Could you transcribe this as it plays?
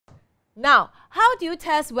Now, how do you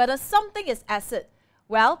test whether something is acid?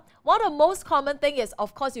 Well, one of the most common thing is,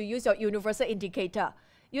 of course, you use your universal indicator.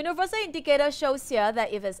 Universal indicator shows here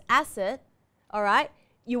that if it's acid, all right,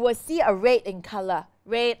 you will see a red in color,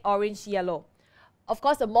 red, orange, yellow. Of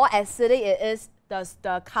course, the more acidic it is,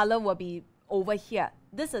 the color will be over here.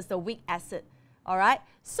 This is the weak acid, all right?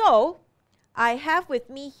 So, I have with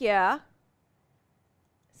me here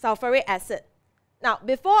sulfuric acid. Now,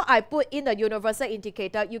 before I put in the universal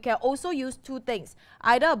indicator, you can also use two things,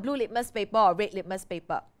 either a blue litmus paper or red litmus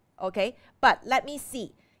paper, okay? But let me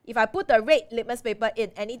see. If I put the red litmus paper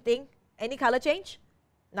in, anything, any color change?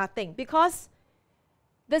 Nothing, because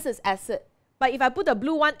this is acid. But if I put the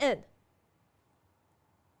blue one in,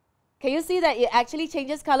 can you see that it actually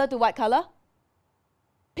changes color to what color?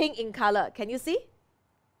 Pink in color. Can you see?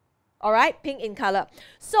 All right, pink in color.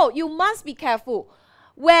 So you must be careful.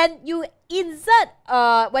 When you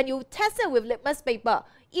when you test it with litmus paper,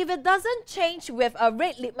 if it doesn't change with a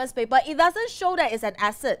red litmus paper, it doesn't show that it's an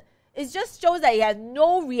acid. It just shows that it has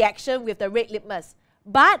no reaction with the red litmus.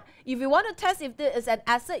 But if you want to test if it is an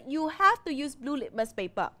acid, you have to use blue litmus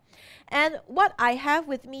paper. And what I have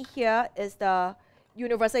with me here is the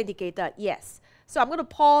universal indicator. Yes. So I'm going to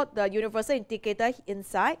pour the universal indicator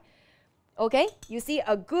inside. Okay, you see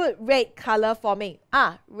a good red color forming.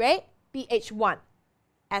 Red, pH 1.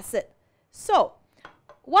 Acid. So,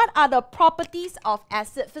 what are the properties of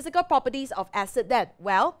acid, physical properties of acid then?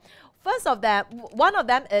 Well, one of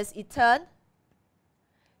them is it turn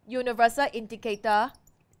universal indicator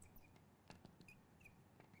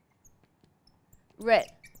red.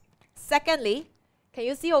 Secondly, can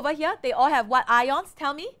you see over here? They all have what ions?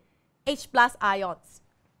 Tell me. H plus ions.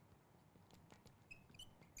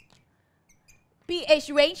 pH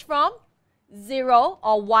range from 0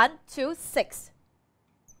 or 1 to 6.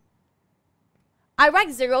 I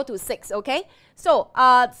write 0 to 6, okay? So,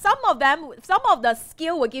 some of the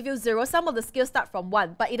scale will give you 0, some of the scale start from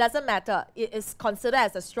 1, but it doesn't matter. It is considered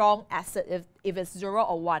as a strong acid if it's 0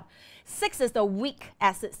 or 1. 6 is the weak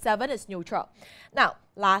acid, 7 is neutral. Now,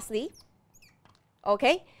 lastly,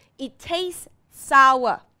 okay, it tastes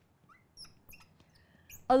sour.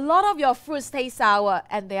 A lot of your fruits taste sour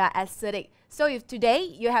and they are acidic. So if today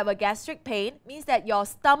you have a gastric pain, means that your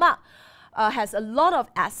stomach has a lot of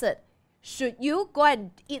acid. Should you go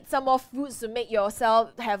and eat some more fruits to make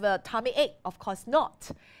yourself have a tummy ache? Of course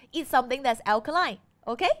not. Eat something that's alkaline,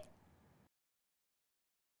 okay?